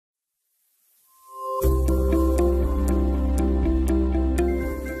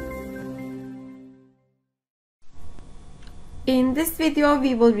In this video,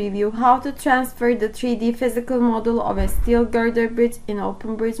 we will review how to transfer the 3D physical model of a steel girder bridge in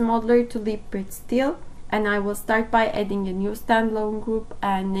OpenBridge Modeler to LeapBridge Steel, and I will start by adding a new standalone group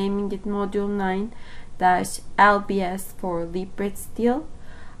and naming it Module 9-LBS for LeapBridge Steel.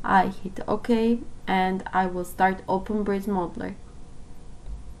 I hit OK and I will start OpenBridge Modeler.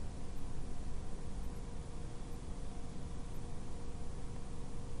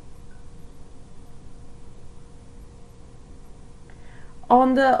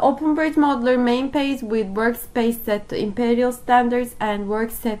 On the OpenBridge Modeler main page with workspace set to Imperial Standards and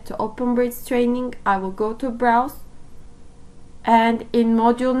work set to OpenBridge Training, I will go to Browse, and in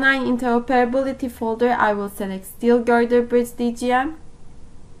Module 9 Interoperability folder I will select Steel Girder Bridge DGM.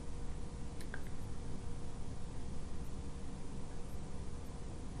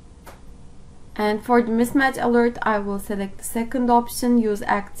 And for the mismatch alert I will select the second option, use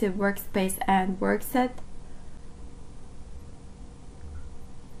active workspace and work set.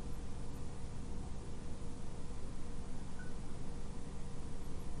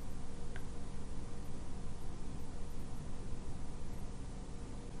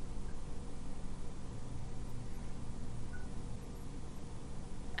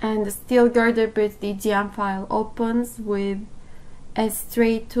 And the Steel Girder Bridge DGM file opens with a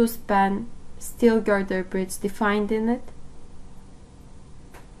straight 2-span steel girder bridge defined in it.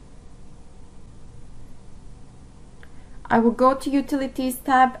 I will go to Utilities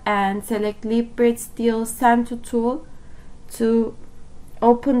tab and select LeapBridge Steel Send to Tool to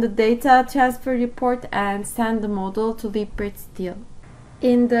open the data transfer report and send the model to LeapBridge Steel.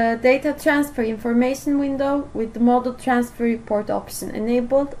 In the Data Transfer Information window, with the Model Transfer Report option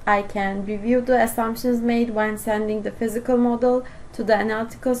enabled, I can review the assumptions made when sending the physical model to the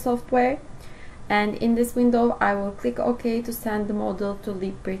analytical software. And in this window, I will click OK to send the model to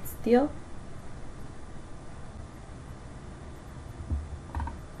LeapBridge Steel.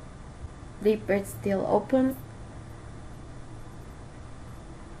 LeapBridge Steel opens.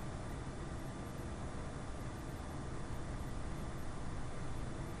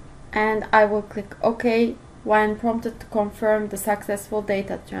 And I will click OK when prompted to confirm the successful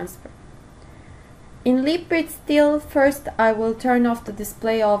data transfer. In LeapBridge Steel, first I will turn off the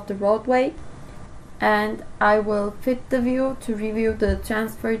display of the roadway and I will fit the view to review the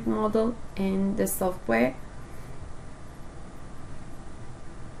transferred model in the software.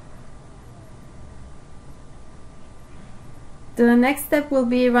 The next step will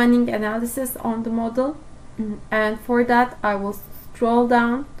be running analysis on the model, and for that I will scroll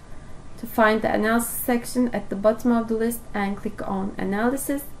down to find the analysis section at the bottom of the list and click on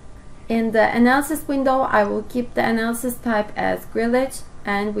analysis. In the analysis window I will keep the analysis type as grillage,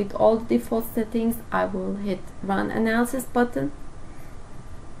 and with all the default settings I will hit run analysis button.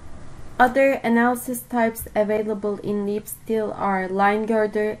 Other analysis types available in LeapBridge Steel are line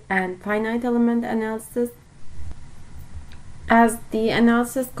girder and finite element analysis. As the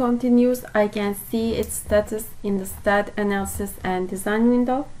analysis continues, I can see its status in the Stat Analysis and Design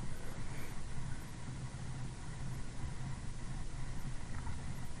window.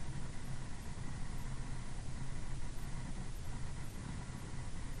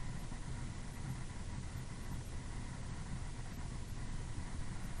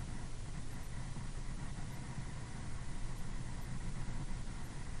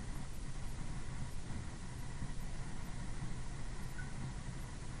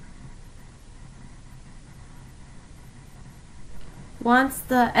 Once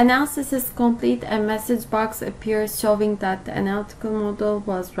the analysis is complete, a message box appears showing that the analytical model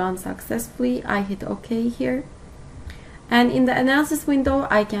was run successfully. I hit OK here. And in the analysis window,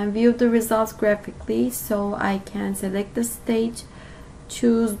 I can view the results graphically, so I can select the stage,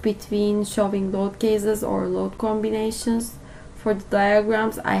 choose between showing load cases or load combinations. For the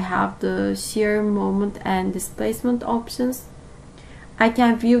diagrams, I have the shear, moment, and displacement options. I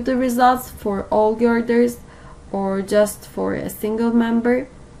can view the results for all girders or just for a single member,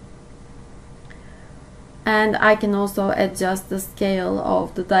 and I can also adjust the scale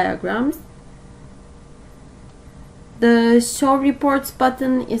of the diagrams. The Show Reports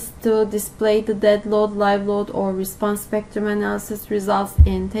button is to display the dead load, live load, or response spectrum analysis results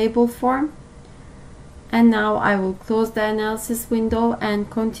in table form. And now I will close the analysis window and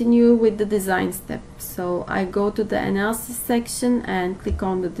continue with the design step. So I go to the analysis section and click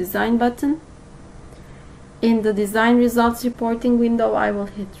on the design button. In the design results reporting window, I will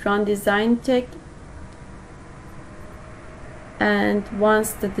hit run design check, and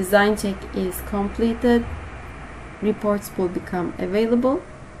once the design check is completed, reports will become available.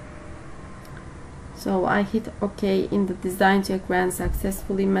 So I hit OK in the design check ran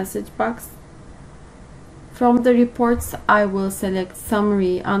successfully message box. From the reports, I will select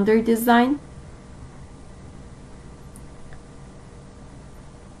Summary under Design.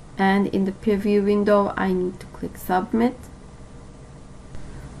 And in the preview window, I need to click Submit.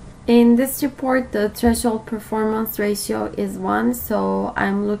 In this report, the threshold performance ratio is 1, so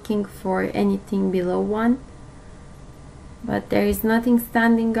I'm looking for anything below 1. But there is nothing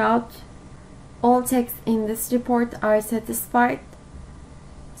standing out. All checks in this report are satisfied.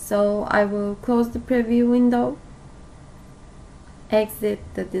 So I will close the preview window, exit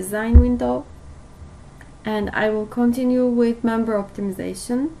the design window, and I will continue with member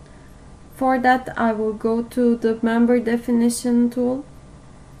optimization. For that, I will go to the member definition tool,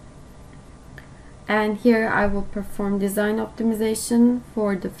 and here I will perform design optimization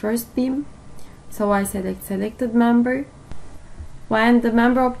for the first beam. So I select selected member. When the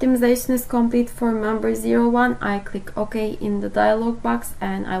member optimization is complete for member 01, I click OK in the dialog box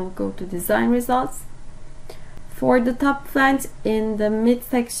and I will go to design results. For the top flange in the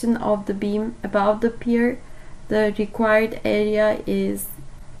midsection of the beam above the pier, the required area is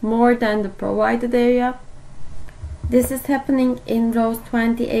more than the provided area. This is happening in rows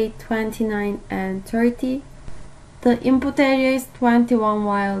 28, 29 and 30. The input area is 21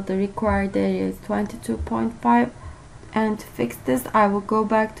 while the required area is 22.5. And to fix this, I will go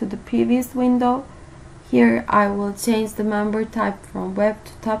back to the previous window. Here I will change the member type from web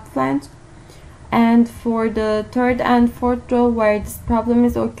to top flange. And for the third and fourth row where this problem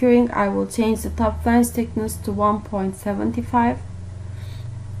is occurring, I will change the top flange thickness to 1.75.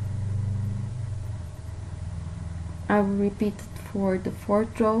 I will repeat it for the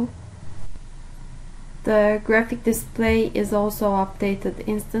fourth row. The graphic display is also updated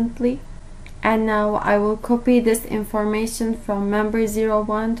instantly. And now I will copy this information from member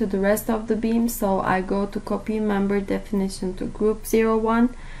 01 to the rest of the beam. So I go to copy member definition to group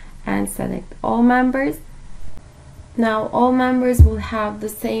 01 and select all members. Now all members will have the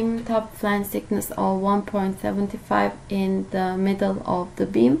same top flange thickness of 1.75 in the middle of the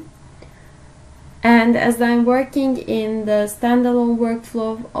beam. And as I'm working in the standalone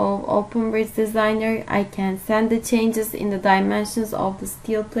workflow of OpenBridge Designer, I can send the changes in the dimensions of the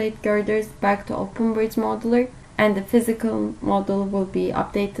steel plate girders back to OpenBridge Modeler, and the physical model will be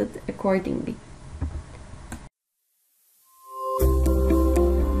updated accordingly.